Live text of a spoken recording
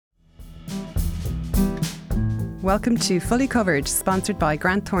Welcome to Fully Covered, sponsored by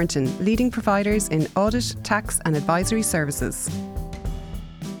Grant Thornton, leading providers in audit, tax and advisory services.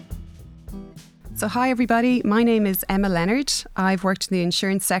 So hi everybody, my name is Emma Leonard. I've worked in the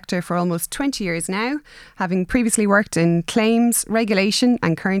insurance sector for almost 20 years now, having previously worked in claims, regulation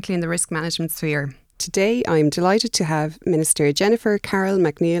and currently in the risk management sphere. Today, I'm delighted to have Minister Jennifer Carroll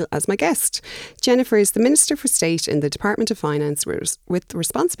MacNeill as my guest. Jennifer is the Minister for State in the Department of Finance with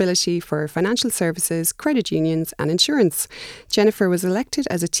responsibility for financial services, credit unions and insurance. Jennifer was elected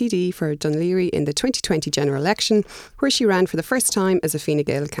as a TD for Dún Laoghaire in the 2020 general election, where she ran for the first time as a Fine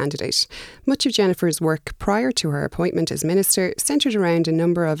Gael candidate. Much of Jennifer's work prior to her appointment as Minister centred around a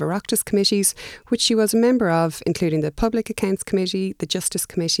number of Oireachtas committees, which she was a member of, including the Public Accounts Committee, the Justice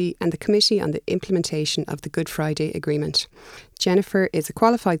Committee and the Committee on the Implementation of the Good Friday Agreement. Jennifer is a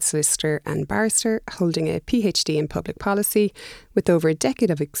qualified solicitor and barrister, holding a PhD in public policy, with over a decade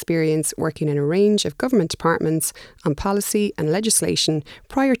of experience working in a range of government departments on policy and legislation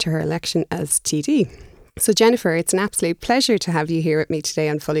prior to her election as TD. So Jennifer, it's an absolute pleasure to have you here with me today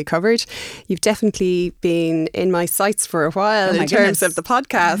on Fully Covered. You've definitely been in my sights for a while in terms of the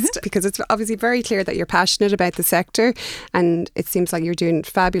podcast, because it's obviously very clear that you're passionate about the sector, and it seems like you're doing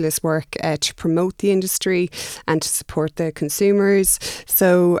fabulous work to promote the industry and to support the consumers.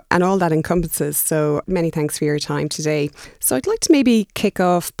 So, and all that encompasses. So many thanks for your time today. So I'd like to maybe kick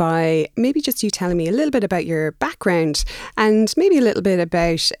off by maybe just you telling me a little bit about your background and maybe a little bit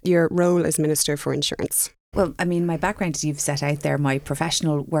about your role as Minister for Insurance. Well, I mean, my background, you've set out there, my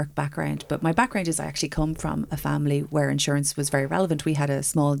professional work background, but my background is I actually come from a family where insurance was very relevant. We had a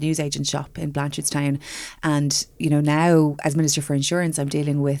small newsagent shop in Blanchardstown, and, you know, now as Minister for Insurance, I'm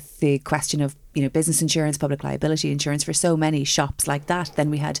dealing with the question of, you know, business insurance, public liability insurance for so many shops like that. Then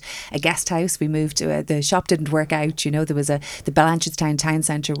we had a guest house. We moved to the shop didn't work out. You know, there was the Blanchardstown town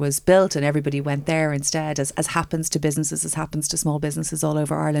centre was built and everybody went there instead, as happens to businesses, as happens to small businesses all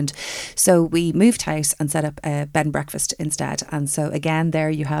over Ireland. So we moved house and set up a bed and breakfast instead. And so again, there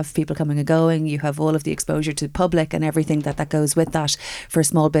you have people coming and going. You have all of the exposure to the public and everything that goes with that for a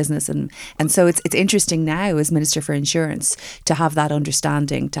small business. And so it's interesting now as Minister for Insurance to have that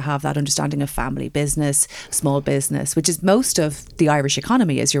understanding of family business, small business, which is most of the Irish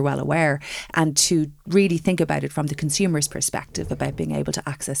economy, as you're well aware, and to really think about it from the consumer's perspective about being able to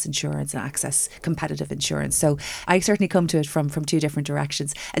access insurance and access competitive insurance. So I certainly come to it from two different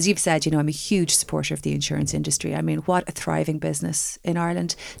directions. As you've said, you know, I'm a huge supporter of the insurance industry. I mean, what a thriving business in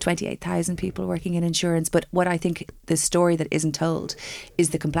Ireland, 28,000 people working in insurance. But what I think the story that isn't told is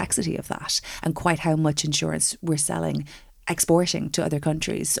the complexity of that and quite how much insurance we're selling, exporting to other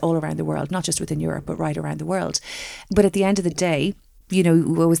countries all around the world, not just within Europe, but right around the world. But at the end of the day, you know,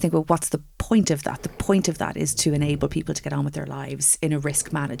 we always think, well, what's the point of that? The point of that is to enable people to get on with their lives in a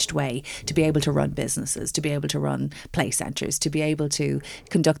risk managed way, to be able to run businesses, to be able to run play centres, to be able to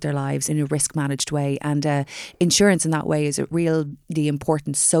conduct their lives in a risk managed way. And insurance in that way is a really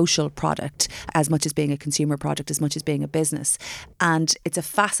important social product, as much as being a consumer product, as much as being a business. And it's a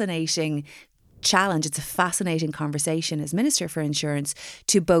fascinating challenge. It's a fascinating conversation as Minister for Insurance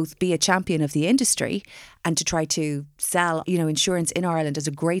to both be a champion of the industry and to try to sell, you know, insurance in Ireland as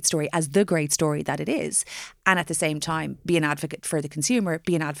a great story, as the great story that it is, and at the same time be an advocate for the consumer,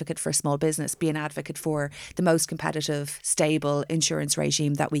 be an advocate for small business, be an advocate for the most competitive, stable insurance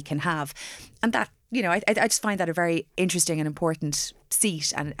regime that we can have. And that, you know, I just find that a very interesting and important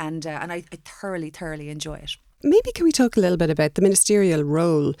seat, and I thoroughly enjoy it. Maybe can we talk a little bit about the ministerial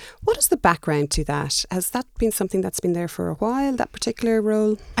role? What is the background to that? Has that been something that's been there for a while, that particular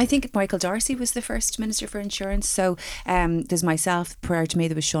role? I think Michael Darcy was the first Minister for Insurance. So there's myself, prior to me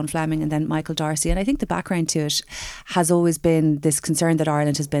there was Sean Fleming and then Michael Darcy. And I think the background to it has always been this concern that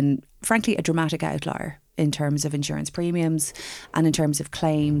Ireland has been, frankly, a dramatic outlier in terms of insurance premiums and in terms of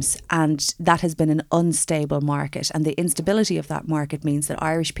claims, and that has been an unstable market, and the instability of that market means that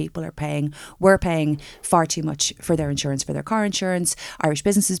Irish people we're paying far too much for their insurance, for their car insurance. Irish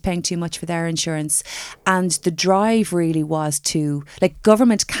businesses paying too much for their insurance, and the drive really was to, like,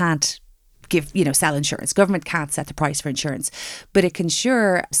 government can't sell insurance. Government can't set the price for insurance, but it can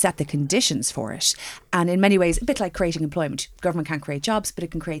sure set the conditions for it. And in many ways, a bit like creating employment. Government can't create jobs, but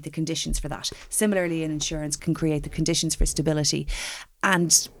it can create the conditions for that. Similarly, in insurance, can create the conditions for stability.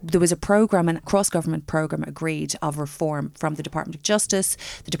 And there was a programme, a cross-government programme agreed of reform from the Department of Justice,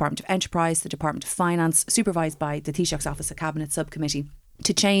 the Department of Enterprise, the Department of Finance, supervised by the Taoiseach's Office of Cabinet Subcommittee.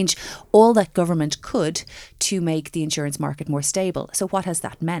 to change all that government could to make the insurance market more stable. So what has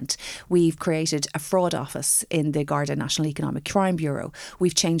that meant? We've created a fraud office in the Garda National Economic Crime Bureau.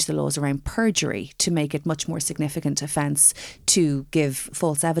 We've changed the laws around perjury to make it much more significant offence to give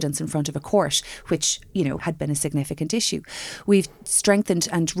false evidence in front of a court, which, had been a significant issue. We've strengthened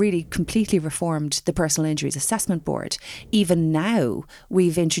and really completely reformed the Personal Injuries Assessment Board. Even now,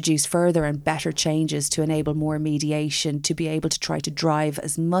 we've introduced further and better changes to enable more mediation, to be able to try to drive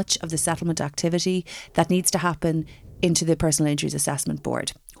as much of the settlement activity that needs to happen into the Personal Injuries Assessment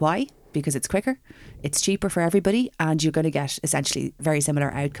Board. Why? Because it's quicker, it's cheaper for everybody, and you're going to get essentially very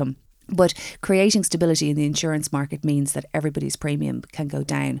similar outcome. But creating stability in the insurance market means that everybody's premium can go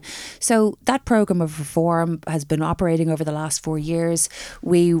down. So that programme of reform has been operating over the last 4 years.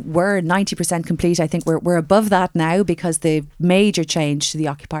 We were 90% complete. I think we're above that now because the major change to the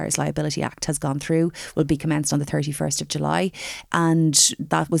Occupiers Liability Act has gone through, will be commenced on the 31st of July. And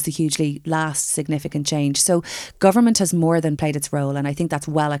that was the hugely last significant change. So government has more than played its role, and I think that's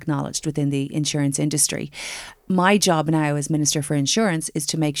well acknowledged within the insurance industry. My job now as Minister for Insurance is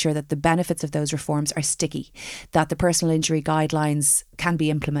to make sure that the benefits of those reforms are sticky, that the personal injury guidelines can be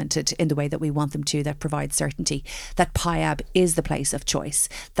implemented in the way that we want them to, that provide certainty, that PIAB is the place of choice,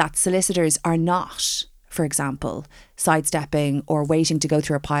 that solicitors are not, for example, sidestepping or waiting to go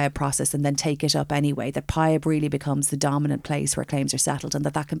through a PIAB process and then take it up anyway, that PIAB really becomes the dominant place where claims are settled and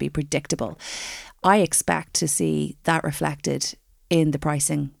that can be predictable. I expect to see that reflected in the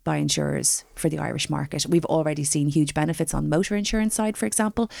pricing by insurers for the Irish market. We've already seen huge benefits on motor insurance side, for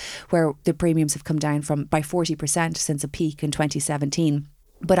example, where the premiums have come down by 40% since a peak in 2017.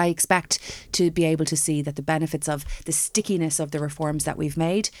 But I expect to be able to see that the benefits of the stickiness of the reforms that we've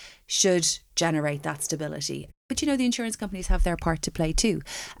made should generate that stability. But, the insurance companies have their part to play too.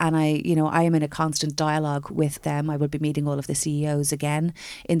 And I am in a constant dialogue with them. I will be meeting all of the CEOs again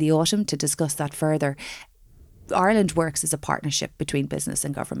in the autumn to discuss that further. Ireland works as a partnership between business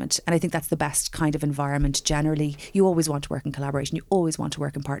and government, and I think that's the best kind of environment generally. You always want to work in collaboration, you always want to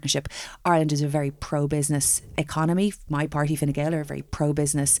work in partnership. Ireland is a very pro-business economy. My party, Fine Gael, are a very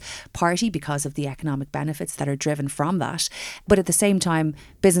pro-business party because of the economic benefits that are driven from that. But at the same time,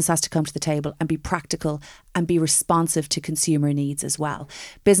 business has to come to the table and be practical and be responsive to consumer needs as well.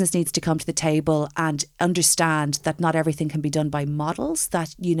 Business needs to come to the table and understand that not everything can be done by models,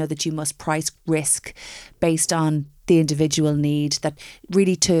 that that you must price risk based on the individual need, that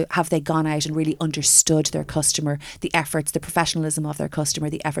really have they gone out and really understood their customer, the efforts, the professionalism of their customer,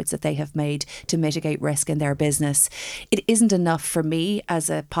 the efforts that they have made to mitigate risk in their business. It isn't enough for me as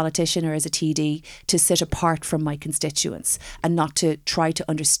a politician or as a TD to sit apart from my constituents and not to try to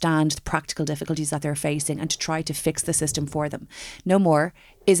understand the practical difficulties that they're facing and to try to fix the system for them. No more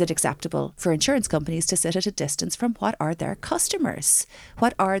is it acceptable for insurance companies to sit at a distance from what are their customers?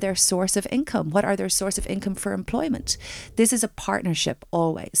 What are their source of income? What are their source of income for employment? This is a partnership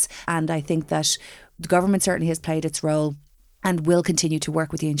always. And I think that the government certainly has played its role and will continue to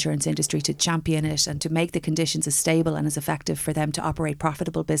work with the insurance industry to champion it and to make the conditions as stable and as effective for them to operate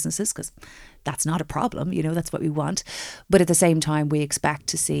profitable businesses, because that's not a problem, that's what we want. But at the same time, we expect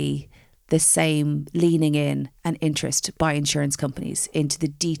to see the same leaning in and interest by insurance companies into the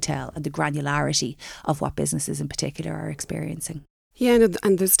detail and the granularity of what businesses in particular are experiencing. Yeah,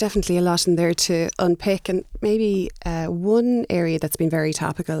 and there's definitely a lot in there to unpick. And maybe one area that's been very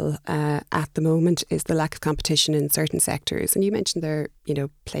topical at the moment is the lack of competition in certain sectors. And you mentioned there,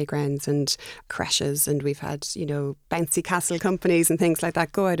 playgrounds and creches, and we've had, bouncy castle companies and things like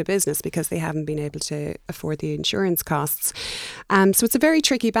that go out of business because they haven't been able to afford the insurance costs. So it's a very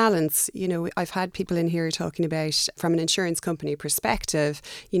tricky balance. I've had people in here talking about, from an insurance company perspective,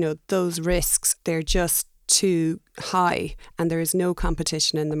 those risks, they're just too high and there is no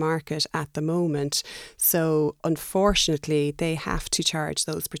competition in the market at the moment. So unfortunately, they have to charge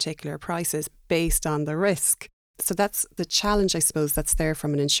those particular prices based on the risk. So that's the challenge, I suppose, that's there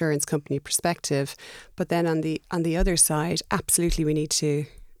from an insurance company perspective. But then on the other side, absolutely we need to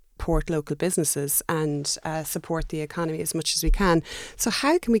support local businesses and support the economy as much as we can. So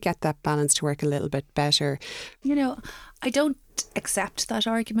how can we get that balance to work a little bit better? I don't accept that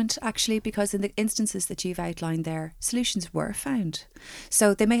argument actually, because in the instances that you've outlined there, solutions were found.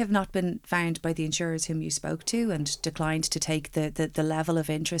 So they may have not been found by the insurers whom you spoke to and declined to take the level of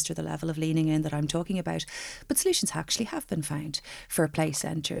interest or the level of leaning in that I'm talking about, but solutions actually have been found for play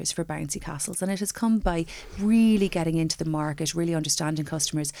centres, for bouncy castles, and it has come by really getting into the market, really understanding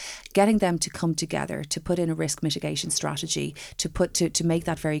customers, getting them to come together, to put in a risk mitigation strategy, to make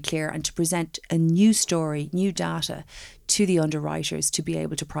that very clear and to present a new story, new data to the underwriters to be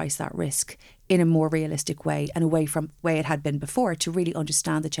able to price that risk in a more realistic way and away from the way it had been before, to really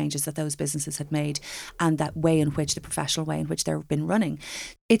understand the changes that those businesses had made and that way in which, the professional way in which they've been running.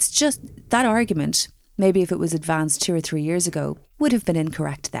 It's just that argument, maybe if it was advanced 2 or 3 years ago, would have been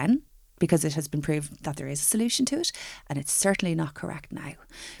incorrect then, because it has been proved that there is a solution to it. And it's certainly not correct now,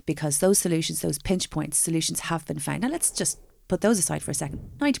 because those solutions, those pinch points, solutions have been found. Now let's just put those aside for a second.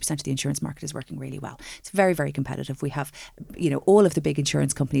 90% of the insurance market is working really well. It's very, very competitive. We have, all of the big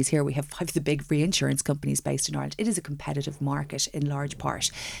insurance companies here. We have 5 of the big reinsurance companies based in Ireland. It is a competitive market in large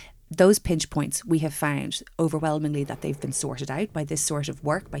part. Those pinch points, we have found overwhelmingly that they've been sorted out by this sort of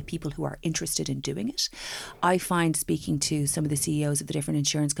work, by people who are interested in doing it. I find, speaking to some of the CEOs of the different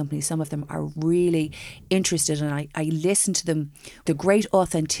insurance companies, some of them are really interested, and I listen to them, the great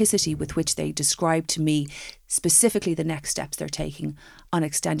authenticity with which they describe to me specifically the next steps they're taking on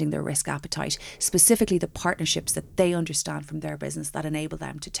extending their risk appetite, specifically the partnerships that they understand from their business that enable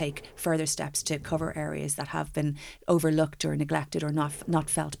them to take further steps to cover areas that have been overlooked or neglected or not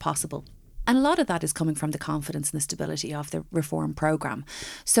felt possible. And a lot of that is coming from the confidence and the stability of the reform programme.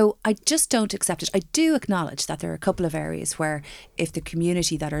 So I just don't accept it. I do acknowledge that there are a couple of areas where, if the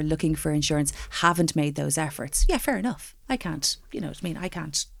community that are looking for insurance haven't made those efforts, yeah, fair enough. I can't, I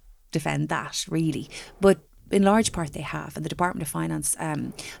can't defend that really. But in large part they have. And the Department of Finance,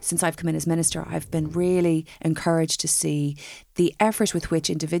 since I've come in as Minister, I've been really encouraged to see the effort with which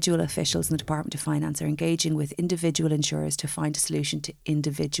individual officials in the Department of Finance are engaging with individual insurers to find a solution to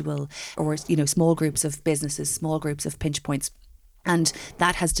individual or, small groups of businesses, small groups of pinch points. And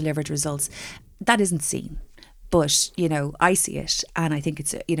that has delivered results. That isn't seen. But, I see it, and I think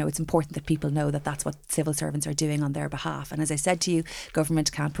it's important that people know that that's what civil servants are doing on their behalf. And as I said to you,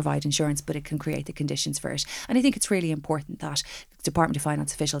 government can't provide insurance, but it can create the conditions for it. And I think it's really important that Department of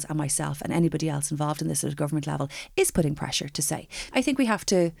Finance officials and myself and anybody else involved in this at a government level is putting pressure to say. I think we have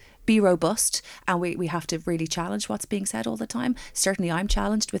to be robust, and we have to really challenge what's being said all the time. Certainly I'm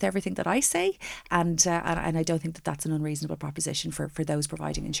challenged with everything that I say, and I don't think that that's an unreasonable proposition for those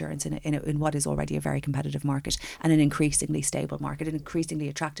providing insurance in what is already a very competitive market and an increasingly stable market, an increasingly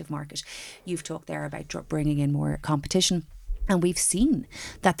attractive market. You've talked there about bringing in more competition. And we've seen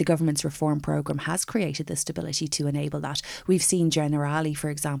that the government's reform programme has created the stability to enable that. We've seen Generali, for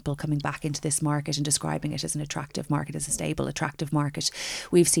example, coming back into this market and describing it as an attractive market, as a stable, attractive market.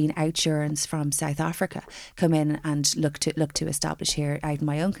 We've seen Outsurance from South Africa come in and look to establish here out in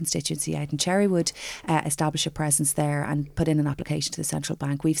my own constituency, out in Cherrywood, establish a presence there and put in an application to the central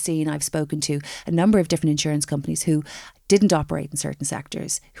bank. I've spoken to a number of different insurance companies who didn't operate in certain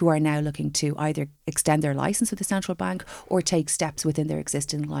sectors, who are now looking to either extend their licence with the central bank or take steps within their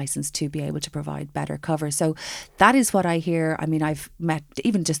existing licence to be able to provide better cover. So that is what I hear. I mean, I've met,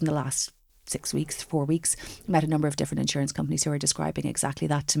 even just in the last 4 weeks, met a number of different insurance companies who are describing exactly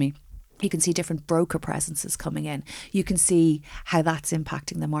that to me. You can see different broker presences coming in. You can see how that's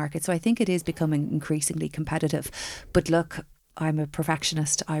impacting the market. So I think it is becoming increasingly competitive. But look, I'm a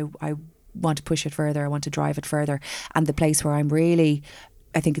perfectionist. I want to push it further. I want to drive it further. And the place where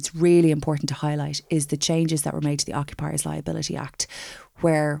I think it's really important to highlight is the changes that were made to the Occupiers Liability Act,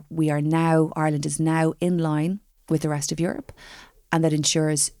 where Ireland is now in line with the rest of Europe, and that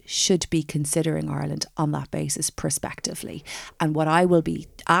insurers should be considering Ireland on that basis prospectively. And what I will be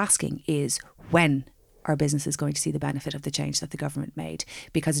asking is, when are businesses going to see the benefit of the change that the government made?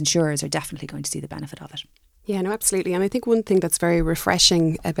 Because insurers are definitely going to see the benefit of it. Yeah, no, absolutely. And I think one thing that's very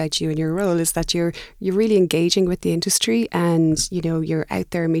refreshing about you and your role is that you're really engaging with the industry, and you're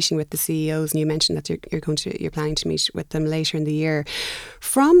out there meeting with the CEOs, and you mentioned that you're planning to meet with them later in the year.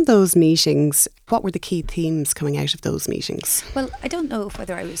 From those meetings, what were the key themes coming out of those meetings? Well, I don't know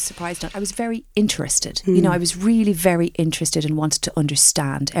whether I was surprised or not. I was very interested. I was really very interested and wanted to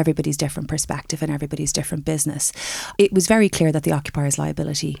understand everybody's different perspective and everybody's different business. It was very clear that the Occupiers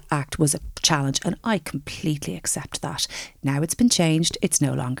Liability Act was a challenge, and I completely accept that. Now it's been changed. It's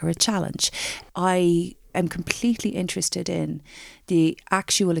no longer a challenge. I am completely interested in the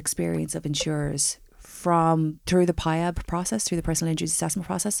actual experience of insurers through the PIAB process, through the personal injuries assessment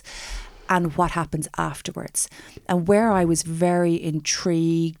process, and what happens afterwards. And where I was very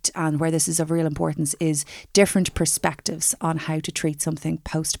intrigued, and where this is of real importance, is different perspectives on how to treat something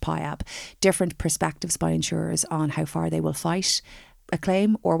post-PIAB, different perspectives by insurers on how far they will fight a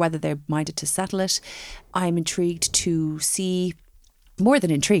claim or whether they're minded to settle it. I'm intrigued to see, more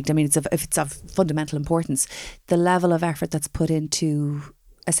than intrigued, I mean, it's of fundamental importance, the level of effort that's put into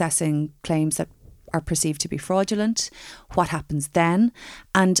assessing claims that are perceived to be fraudulent, what happens then.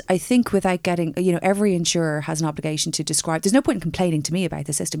 And I think without getting, every insurer has an obligation to describe, there's no point in complaining to me about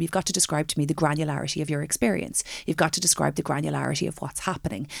the system. You've got to describe to me the granularity of your experience. You've got to describe the granularity of what's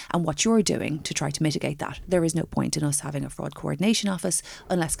happening and what you're doing to try to mitigate that. There is no point in us having a fraud coordination office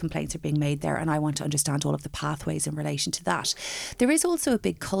unless complaints are being made there. And I want to understand all of the pathways in relation to that. There is also a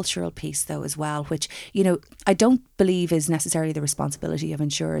big cultural piece though as well, which, I don't believe is necessarily the responsibility of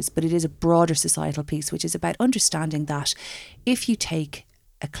insurers, but it is a broader societal piece, which is about understanding that if you take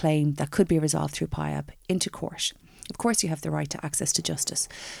a claim that could be resolved through PIAB into court, of course you have the right to access to justice,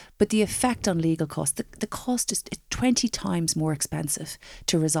 but the effect on legal costs, the cost is 20 times more expensive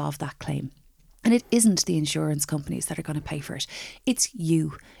to resolve that claim. And it isn't the insurance companies that are going to pay for it. It's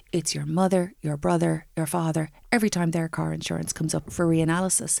you. It's your mother, your brother, your father, every time their car insurance comes up for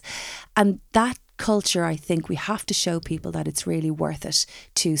reanalysis. And that culture, I think we have to show people that it's really worth it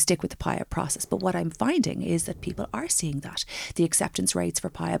to stick with the PIAB process. But what I'm finding is that people are seeing that. The acceptance rates for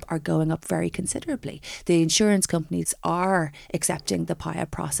PIAB are going up very considerably. The insurance companies are accepting the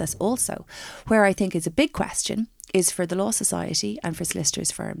PIAB process also. Where I think is a big question is for the Law Society and for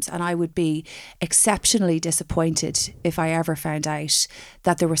solicitors' firms. And I would be exceptionally disappointed if I ever found out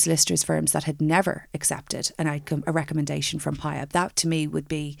that there were solicitors' firms that had never accepted a recommendation from PIAB. That to me would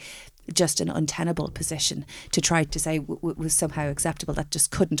be just an untenable position to try to say was somehow acceptable. That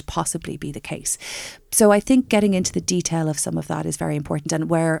just couldn't possibly be the case. So I think getting into the detail of some of that is very important. And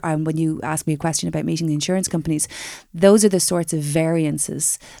where when you ask me a question about meeting the insurance companies, those are the sorts of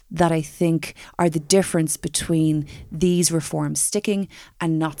variances that I think are the difference between these reforms sticking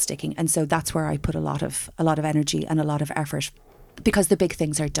and not sticking. And so that's where I put a lot of energy and a lot of effort, because the big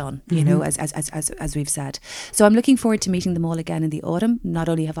things are done, as we've said. So I'm looking forward to meeting them all again in the autumn. Not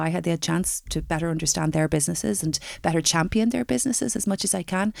only have I had the chance to better understand their businesses and better champion their businesses as much as I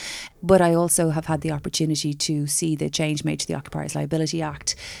can, but I also have had the opportunity to see the change made to the Occupiers Liability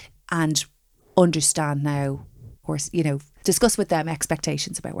Act and understand now, or discuss with them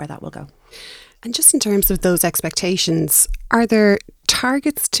expectations about where that will go. And just in terms of those expectations, are there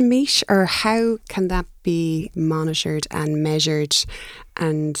targets to meet, or how can that be monitored and measured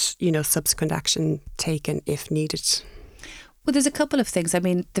and, subsequent action taken if needed? Well, there's a couple of things. I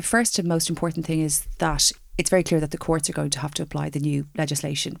mean, the first and most important thing is that it's very clear that the courts are going to have to apply the new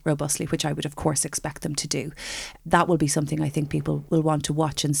legislation robustly, which I would, of course, expect them to do. That will be something I think people will want to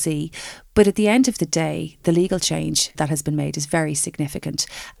watch and see. But at the end of the day, the legal change that has been made is very significant.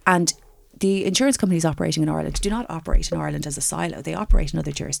 And the insurance companies operating in Ireland do not operate in Ireland as a silo. They operate in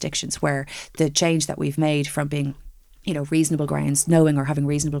other jurisdictions where the change that we've made from being reasonable grounds, knowing or having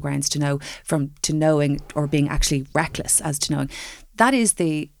reasonable grounds to know, to knowing or being actually reckless as to knowing, that is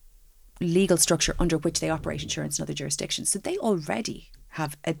the legal structure under which they operate insurance in other jurisdictions. So they already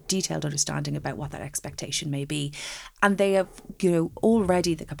have a detailed understanding about what that expectation may be. And they have,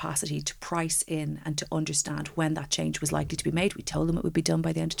 already the capacity to price in and to understand when that change was likely to be made. We told them it would be done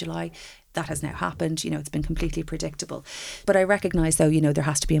by the end of July. That has now happened. It's been completely predictable. But I recognise, though, there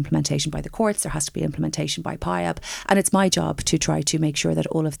has to be implementation by the courts. There has to be implementation by PIAB. And it's my job to try to make sure that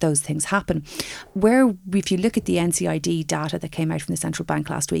all of those things happen. Where, if you look at the NCID data that came out from the central bank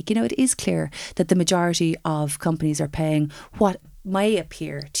last week, it is clear that the majority of companies are paying what may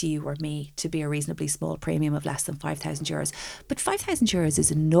appear to you or me to be a reasonably small premium of less than €5,000. But €5,000 is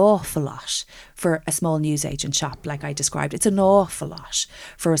an awful lot for a small newsagent shop like I described. It's an awful lot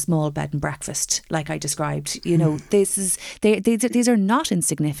for a small bed and breakfast like I described. These are not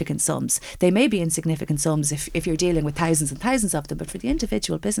insignificant sums. They may be insignificant sums if you're dealing with thousands and thousands of them, but for the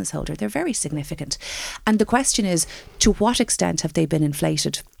individual business holder, they're very significant. And the question is, to what extent have they been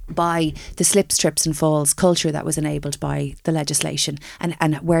inflated by the slips, trips and falls culture that was enabled by the legislation,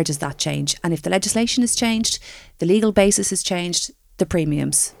 and where does that change? And if the legislation has changed, the legal basis has changed, the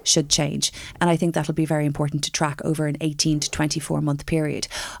premiums should change. And I think that'll be very important to track over an 18 to 24 month period.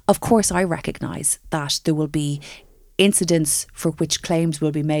 Of course, I recognise that there will be incidents for which claims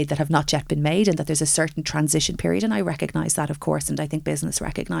will be made that have not yet been made, and that there's a certain transition period. And I recognise that, of course, and I think business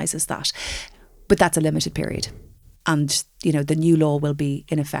recognises that. But that's a limited period. And, the new law will be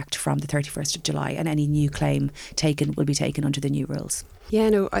in effect from the 31st of July, and any new claim taken will be taken under the new rules. Yeah,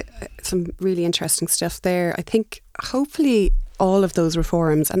 some really interesting stuff there. I think hopefully all of those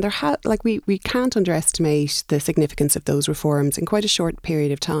reforms, and we can't underestimate the significance of those reforms in quite a short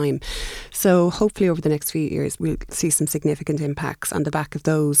period of time. So hopefully over the next few years we'll see some significant impacts on the back of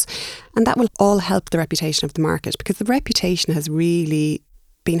those, and that will all help the reputation of the market, because the reputation has really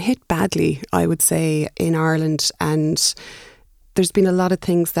been hit badly, I would say, in Ireland, and there's been a lot of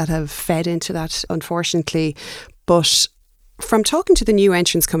things that have fed into that, unfortunately. But From talking to the new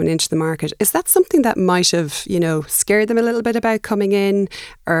entrants coming into the market, is that something that might have, scared them a little bit about coming in?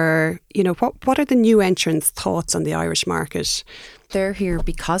 Or, what are the new entrants' thoughts on the Irish market? They're here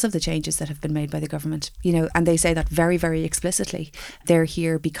because of the changes that have been made by the government, and they say that very, very explicitly. They're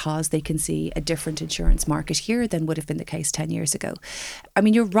here because they can see a different insurance market here than would have been the case 10 years ago. I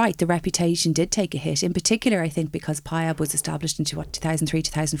mean, you're right, the reputation did take a hit, in particular, I think, because PIAB was established in 2003,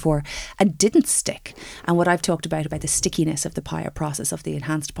 2004 and didn't stick. And what I've talked about the stickiness of the PIAB process, of the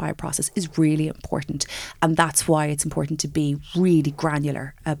enhanced PIAB process, is really important. And that's why it's important to be really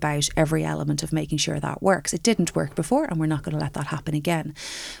granular about every element of making sure that works. It didn't work before, and we're not going to let that happen again.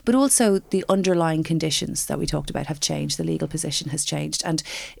 But also the underlying conditions that we talked about have changed. The legal position has changed, and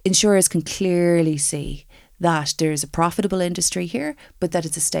insurers can clearly see that there's a profitable industry here, but that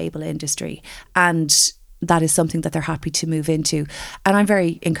it's a stable industry, and that is something that they're happy to move into. And I'm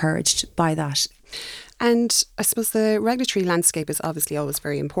very encouraged by that. And I suppose the regulatory landscape is obviously always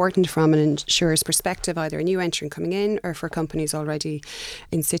very important from an insurer's perspective, either a new entrant coming in or for companies already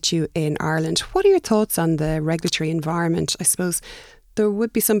in situ in Ireland. What are your thoughts on the regulatory environment? I suppose there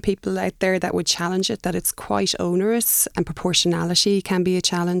would be some people out there that would challenge it, that it's quite onerous, and proportionality can be a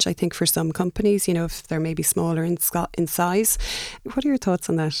challenge, I think, for some companies, if they're maybe smaller in size. What are your thoughts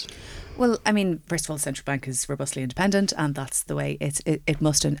on that? Well, I mean, first of all, the central bank is robustly independent, and that's the way it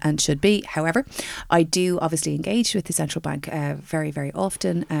must and should be. However, I do obviously engage with the central bank very, very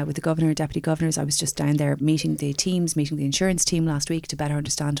often, with the governor and deputy governors. I was just down there meeting the insurance team last week to better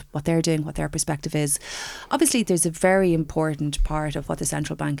understand what they're doing, what their perspective is. Obviously, there's a very important part of what the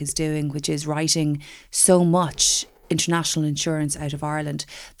central bank is doing, which is writing so much international insurance out of Ireland.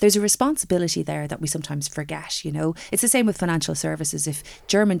 There's a responsibility there that we sometimes forget, It's the same with financial services. If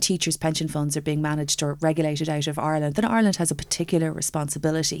German teachers' pension funds are being managed or regulated out of Ireland, then Ireland has a particular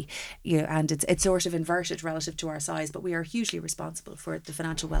responsibility, and it's sort of inverted relative to our size, but we are hugely responsible for the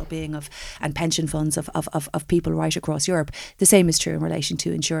financial well-being and pension funds of people right across Europe. The same is true in relation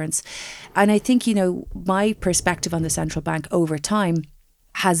to insurance. And I think, my perspective on the central bank over time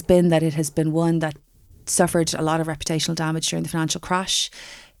has been that it has been one that suffered a lot of reputational damage during the financial crash,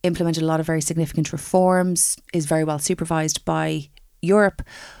 implemented a lot of very significant reforms, is very well supervised by Europe.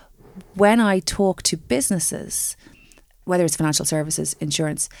 When I talk to businesses, whether it's financial services,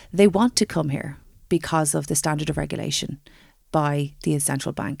 insurance, they want to come here because of the standard of regulation by the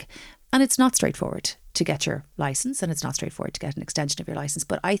central bank. And it's not straightforward to get your licence, and it's not straightforward to get an extension of your licence.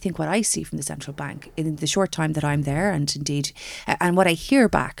 But I think what I see from the central bank in the short time that I'm there, and indeed, and what I hear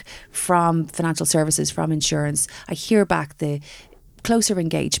back from financial services, from insurance, I hear back the closer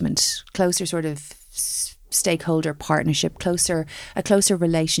engagement, closer sort of stakeholder partnership, a closer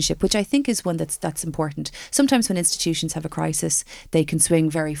relationship, which I think is one that's important. Sometimes when institutions have a crisis, they can swing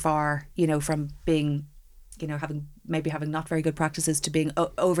very far, from being having not very good practices to being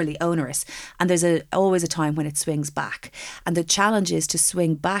overly onerous. And there's always a time when it swings back. And the challenge is to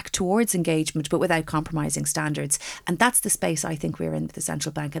swing back towards engagement, but without compromising standards. And that's the space I think we're in with the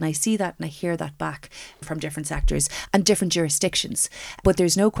central bank. And I see that and I hear that back from different sectors and different jurisdictions. But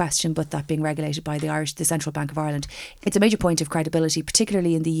there's no question but that being regulated by the Central Bank of Ireland, it's a major point of credibility,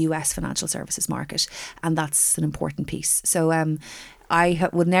 particularly in the US financial services market. And that's an important piece. So, I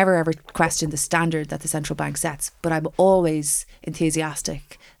would never ever question the standard that the central bank sets, but I'm always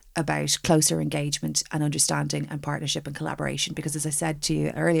enthusiastic about closer engagement and understanding and partnership and collaboration, because as I said to you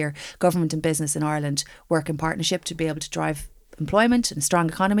earlier, government and business in Ireland work in partnership to be able to drive employment and a strong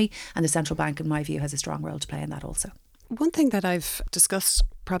economy, and the central bank, in my view, has a strong role to play in that also. One thing that I've discussed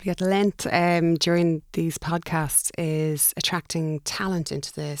probably at length during these podcasts is attracting talent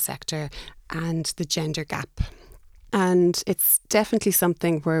into the sector and the gender gap. And it's definitely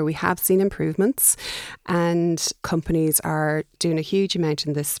something where we have seen improvements, and companies are doing a huge amount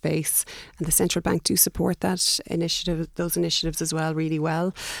in this space, and the central bank do support those initiatives as well, really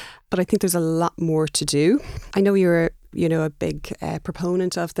well. But I think there's a lot more to do. I know you're a big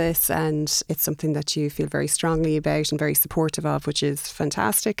proponent of this, and it's something that you feel very strongly about and very supportive of, which is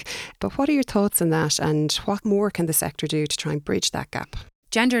fantastic. But what are your thoughts on that, and what more can the sector do to try and bridge that gap?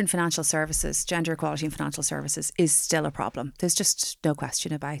 Gender in financial services, gender equality in financial services is still a problem. There's just no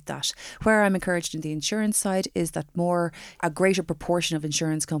question about that. Where I'm encouraged in the insurance side is that a greater proportion of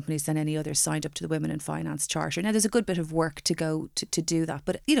insurance companies than any others signed up to the Women in Finance Charter. Now, there's a good bit of work to go to do that,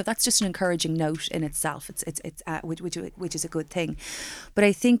 but that's just an encouraging note in itself. It's which is a good thing. But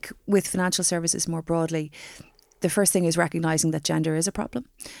I think with financial services more broadly, the first thing is recognising that gender is a problem.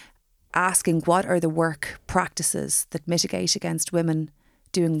 Asking what are the work practices that mitigate against women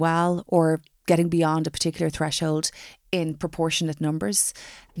doing well or getting beyond a particular threshold in proportionate numbers,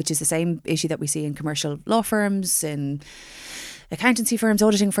 which is the same issue that we see in commercial law firms, in accountancy firms,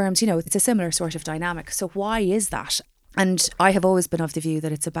 auditing firms. It's a similar sort of dynamic. So why is that? And I have always been of the view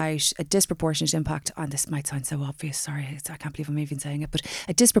that it's about a disproportionate impact on, this might sound so obvious, sorry, I can't believe I'm even saying it, but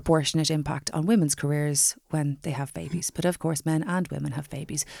a disproportionate impact on women's careers when they have babies. But of course, men and women have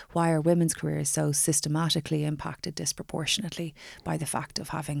babies. Why are women's careers so systematically impacted disproportionately by the fact of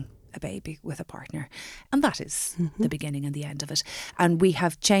having a baby with a partner? And that is the beginning and the end of it. And we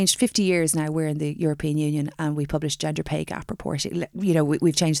have changed 50 years now. We're in the European Union and we publish gender pay gap reporting.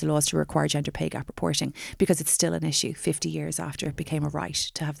 We've changed the laws to require gender pay gap reporting because it's still an issue 50 years after it became a right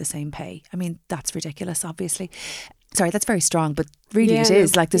to have the same pay. I mean, that's ridiculous, obviously. Sorry, that's very strong, but really it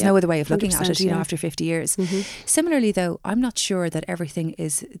is. Like, there's no other way of looking at it, after 50 years. Similarly, though, I'm not sure that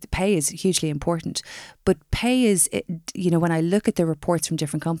pay is hugely important, but pay is, when I look at the reports from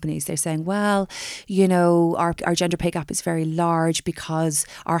different companies, they're saying, well, our gender pay gap is very large because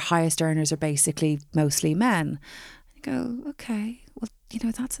our highest earners are basically mostly men. I go, okay, well,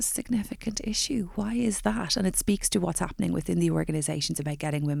 that's a significant issue. Why is that? And it speaks to what's happening within the organisations about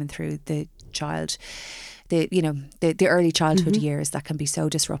getting women through the early childhood years that can be so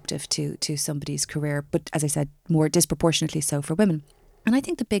disruptive to somebody's career. But as I said, more disproportionately so for women. And I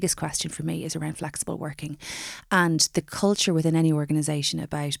think the biggest question for me is around flexible working and the culture within any organisation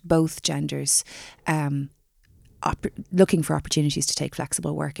about both genders looking for opportunities to take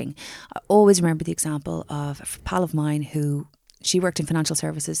flexible working. I always remember the example of a pal of mine who, she worked in financial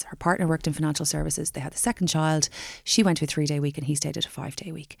services, her partner worked in financial services, they had the second child, she went to a 3-day week and he stayed at a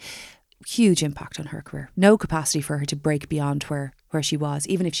 5-day week. Huge impact on her career. No capacity for her to break beyond where she was,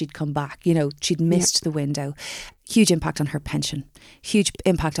 even if she'd come back. She'd missed the window. Huge impact on her pension. Huge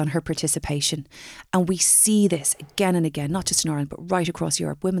impact on her participation. And we see this again and again, not just in Ireland, but right across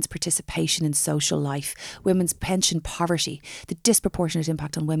Europe. Women's participation in social life, women's pension poverty, the disproportionate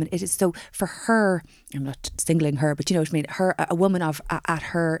impact on women. It is so for her, I'm not singling her, but you know what I mean, her, a woman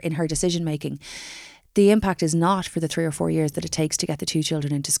in her decision making. The impact is not for the 3 or 4 years that it takes to get the 2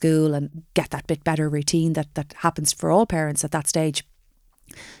 children into school and get that bit better routine that happens for all parents at that stage.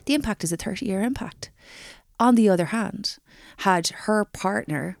 The impact is a 30-year impact. On the other hand, had her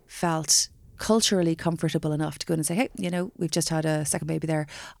partner felt culturally comfortable enough to go in and say, hey, we've just had a second baby there,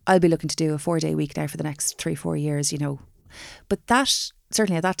 I'll be looking to do a 4-day week now for the next 3-4 years, But that,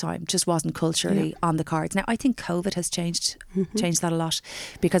 certainly at that time, just wasn't culturally on the cards. Now, I think COVID has changed that a lot,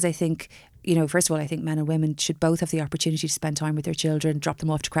 because I think, first of all, I think men and women should both have the opportunity to spend time with their children, drop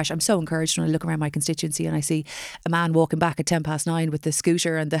them off to creche. I'm so encouraged when I look around my constituency and I see a man walking back at 9:10 with the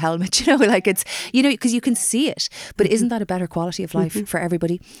scooter and the helmet, because you can see it. But isn't that a better quality of life for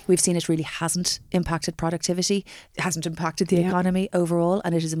everybody? We've seen it really hasn't impacted productivity, it hasn't impacted the economy overall,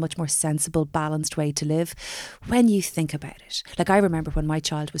 and it is a much more sensible, balanced way to live when you think about it. Like, I remember when my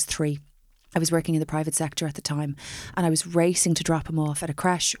child was 3, I was working in the private sector at the time, and I was racing to drop him off at a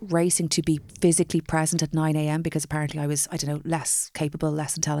creche, racing to be physically present at 9 a.m. because apparently I was, less capable,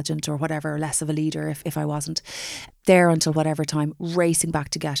 less intelligent or whatever, less of a leader if I wasn't there until whatever time, racing back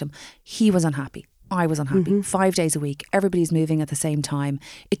to get him. He was unhappy. I was unhappy. 5 days a week, everybody's moving at the same time.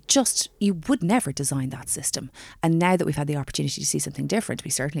 You would never design that system. And now that we've had the opportunity to see something different, we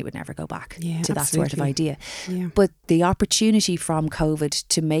certainly would never go back to that sort of idea. Yeah. But the opportunity from COVID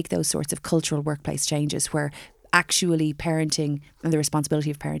to make those sorts of cultural workplace changes where actually parenting and the responsibility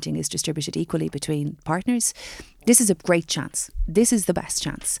of parenting is distributed equally between partners, this is a great chance. This is the best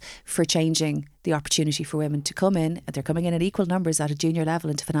chance for changing the opportunity for women to come in. They're coming in at equal numbers at a junior level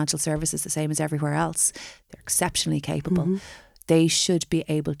into financial services, the same as everywhere else. They're exceptionally capable. They should be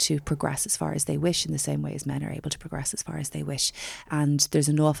able to progress as far as they wish, in the same way as men are able to progress as far as they wish. And there's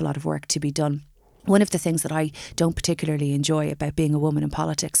an awful lot of work to be done. One of the things that I don't particularly enjoy about being a woman in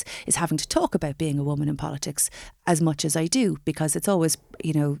politics is having to talk about being a woman in politics as much as I do, because it's always,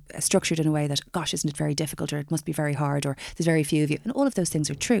 structured in a way that, gosh, isn't it very difficult, or it must be very hard, or there's very few of you. And all of those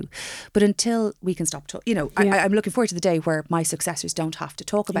things are true. But until we can stop talking, I'm looking forward to the day where my successors don't have to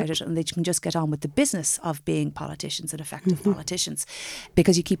talk about it and they can just get on with the business of being politicians and effective politicians,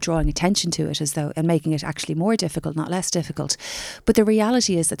 because you keep drawing attention to it and making it actually more difficult, not less difficult. But the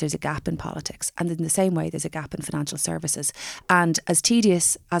reality is that there's a gap in politics, and in the same way there's a gap in financial services. And as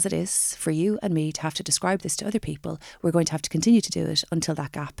tedious as it is for you and me to have to describe this to other people, we're going to have to continue to do it until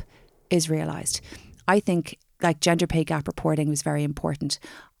that gap is realised. I think gender pay gap reporting was very important.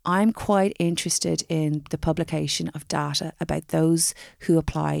 I'm quite interested in the publication of data about those who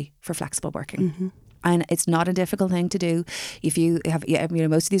apply for flexible working. And it's not a difficult thing to do. If you have,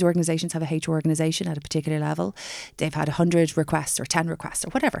 most of these organisations have a HR organisation at a particular level. They've had 100 requests or 10 requests or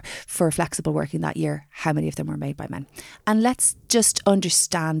whatever for flexible working that year. How many of them were made by men? And let's just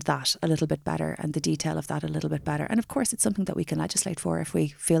understand that a little bit better and the detail of that a little bit better. And of course, it's something that we can legislate for if we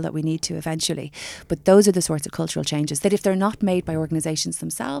feel that we need to eventually. But those are the sorts of cultural changes that if they're not made by organisations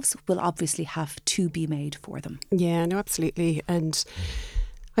themselves, will obviously have to be made for them. Yeah, no, absolutely. And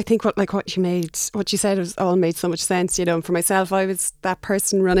I think what you said was all made so much sense, and for myself, I was that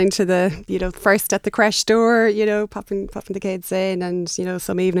person running to the, first at the creche door, popping the kids in, and,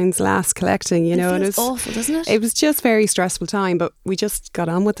 some evenings last collecting, It feels and it was awful, doesn't it? It was just very stressful time, but we just got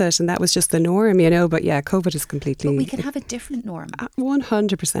on with it, and that was just the norm, but yeah, COVID is completely... But we can have a different norm.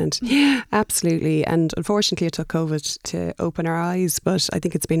 100%. Yeah, absolutely. And unfortunately it took COVID to open our eyes, but I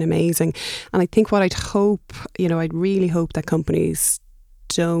think it's been amazing. And I think what I'd really hope that companies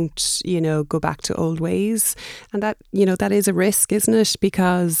don't, go back to old ways. And that, that is a risk, isn't it?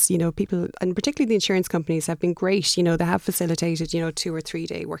 Because, people, and particularly the insurance companies, have been great. They have facilitated, 2 or 3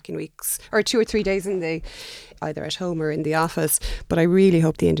 day working weeks, or 2 or 3 days in the, either at home or in the office. But I really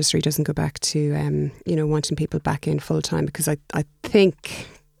hope the industry doesn't go back to, wanting people back in full time, because I think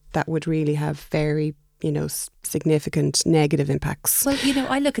that would really have very significant negative impacts. Well,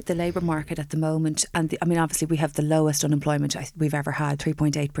 I look at the labour market at the moment, and obviously we have the lowest unemployment we've ever had,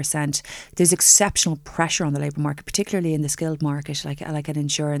 3.8%. There's exceptional pressure on the labour market, particularly in the skilled market, like an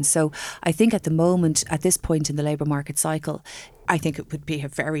insurance. So I think at the moment, at this point in the labour market cycle, I think it would be a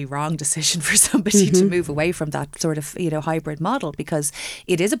very wrong decision for somebody to move away from that sort of, hybrid model, because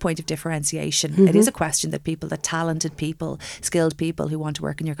it is a point of differentiation. It is a question that talented people, skilled people who want to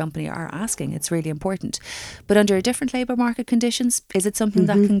work in your company are asking. It's really important. But under different labour market conditions, is it something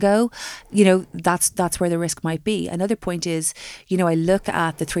that can go? That's where the risk might be. Another point is, I look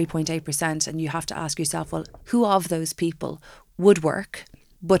at the 3.8% and you have to ask yourself, well, who of those people would work,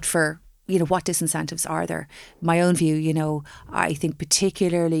 but for what disincentives are there? My own view, I think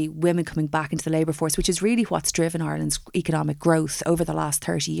particularly women coming back into the labour force, which is really what's driven Ireland's economic growth over the last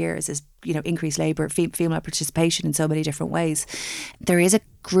 30 years, is, increased labour, female participation in so many different ways. There is a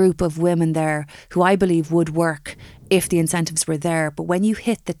group of women there who I believe would work if the incentives were there. But when you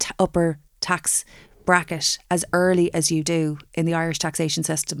hit the upper tax bracket as early as you do in the Irish taxation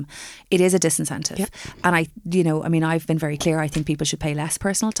system, it is a disincentive. Yep. And I've been very clear. I think people should pay less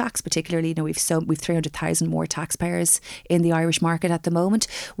personal tax, particularly, we've 300,000 more taxpayers in the Irish market at the moment.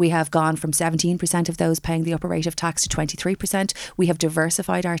 We have gone from 17% of those paying the upper rate of tax to 23%. We have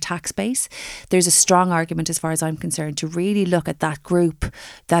diversified our tax base. There's a strong argument, as far as I'm concerned, to really look at that group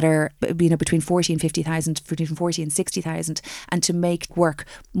that are, between 40 and 50,000, between 40 and 60,000, and to make work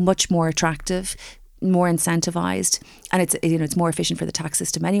much more attractive, more incentivised, and it's more efficient for the tax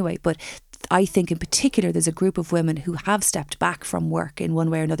system anyway. But I think in particular there's a group of women who have stepped back from work in one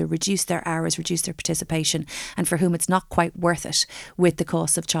way or another, reduced their hours, reduced their participation, and for whom it's not quite worth it with the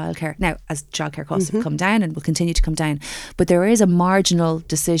costs of childcare. Now, as childcare costs have come down and will continue to come down, but there is a marginal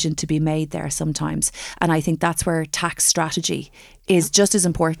decision to be made there sometimes. And I think that's where tax strategy is just as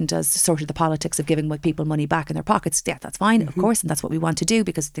important as sort of the politics of giving people money back in their pockets. Yeah, that's fine, of course, and that's what we want to do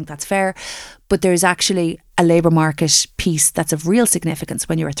because I think that's fair. But there's actually a labour market piece that's of real significance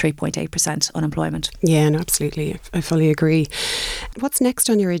when you're at 3.8% unemployment. Yeah, no, absolutely. I fully agree. What's next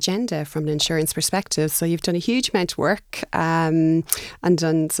on your agenda from an insurance perspective? So you've done a huge amount of work and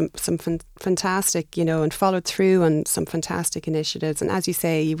done some fantastic, and followed through on some fantastic initiatives. And as you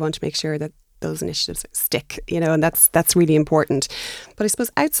say, you want to make sure that those initiatives stick, and that's really important. But I suppose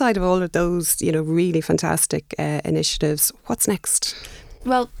outside of all of those, really fantastic initiatives, what's next?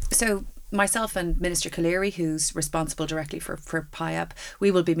 Well, so myself and Minister Colery, who's responsible directly for PIAB, we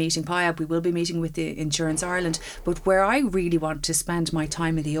will be meeting PIAB, we will be meeting with the Insurance Ireland. But where I really want to spend my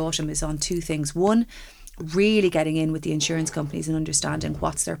time in the autumn is on two things. One, really getting in with the insurance companies and understanding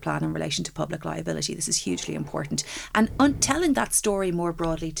what's their plan in relation to public liability. This is hugely important. And telling that story more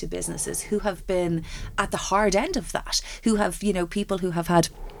broadly to businesses who have been at the hard end of that, who have, people who have had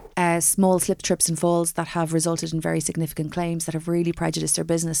small slip, trips and falls that have resulted in very significant claims that have really prejudiced their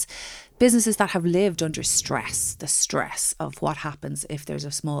businesses that have lived under stress, the stress of what happens if there's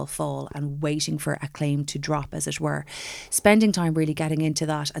a small fall and waiting for a claim to drop, as it were. Spending time really getting into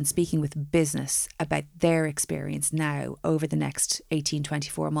that and speaking with business about their experience now over the next 18,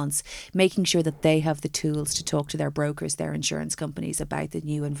 24 months, making sure that they have the tools to talk to their brokers, their insurance companies about the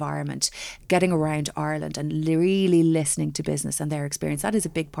new environment, getting around Ireland and really listening to business and their experience. That is a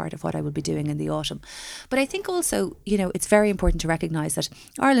big part part of what I will be doing in the autumn. But I think also, it's very important to recognise that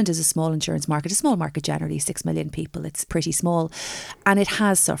Ireland is a small insurance market, a small market generally, 6 million people. It's pretty small, and it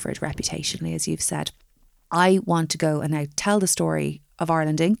has suffered reputationally, as you've said. I want to go and now tell the story of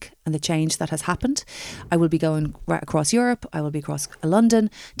Ireland Inc. and the change that has happened. I will be going right across Europe. I will be across London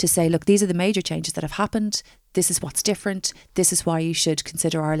to say, look, these are the major changes that have happened. This is what's different. This is why you should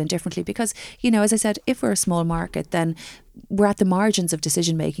consider Ireland differently. Because, as I said, if we're a small market, then we're at the margins of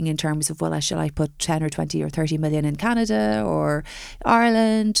decision making in terms of, well, shall I put 10 or 20 or 30 million in Canada or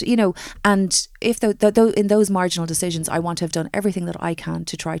Ireland, and if in those marginal decisions, I want to have done everything that I can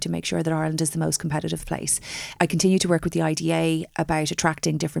to try to make sure that Ireland is the most competitive place. I continue to work with the IDA about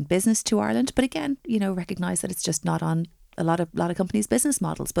attracting different business to Ireland. But again, recognise that it's just not on a lot of companies' business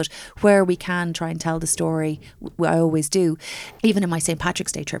models, but where we can try and tell the story, I always do. Even in my St.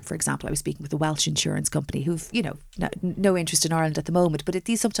 Patrick's Day trip, for example, I was speaking with a Welsh insurance company who've no interest in Ireland at the moment, but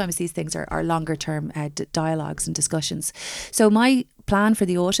sometimes these things are longer term dialogues and discussions. So my plan for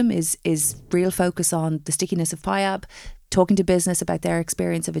the autumn is real focus on the stickiness of PIAB, talking to business about their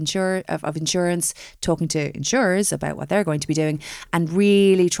experience of insurance, talking to insurers about what they're going to be doing, and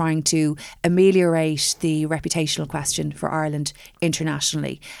really trying to ameliorate the reputational question for Ireland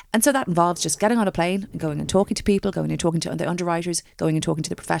internationally. And so that involves just getting on a plane and going and talking to people, going and talking to the underwriters, going and talking to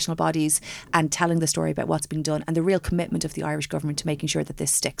the professional bodies, and telling the story about what's being done and the real commitment of the Irish government to making sure that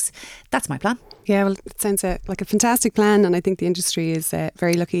this sticks. That's my plan. Yeah, well, it sounds like a fantastic plan, and I think the industry is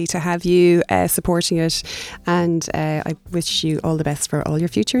very lucky to have you supporting it, and I wish you all the best for all your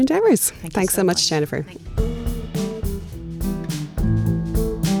future endeavours. Thanks so much, Jennifer. Thank you.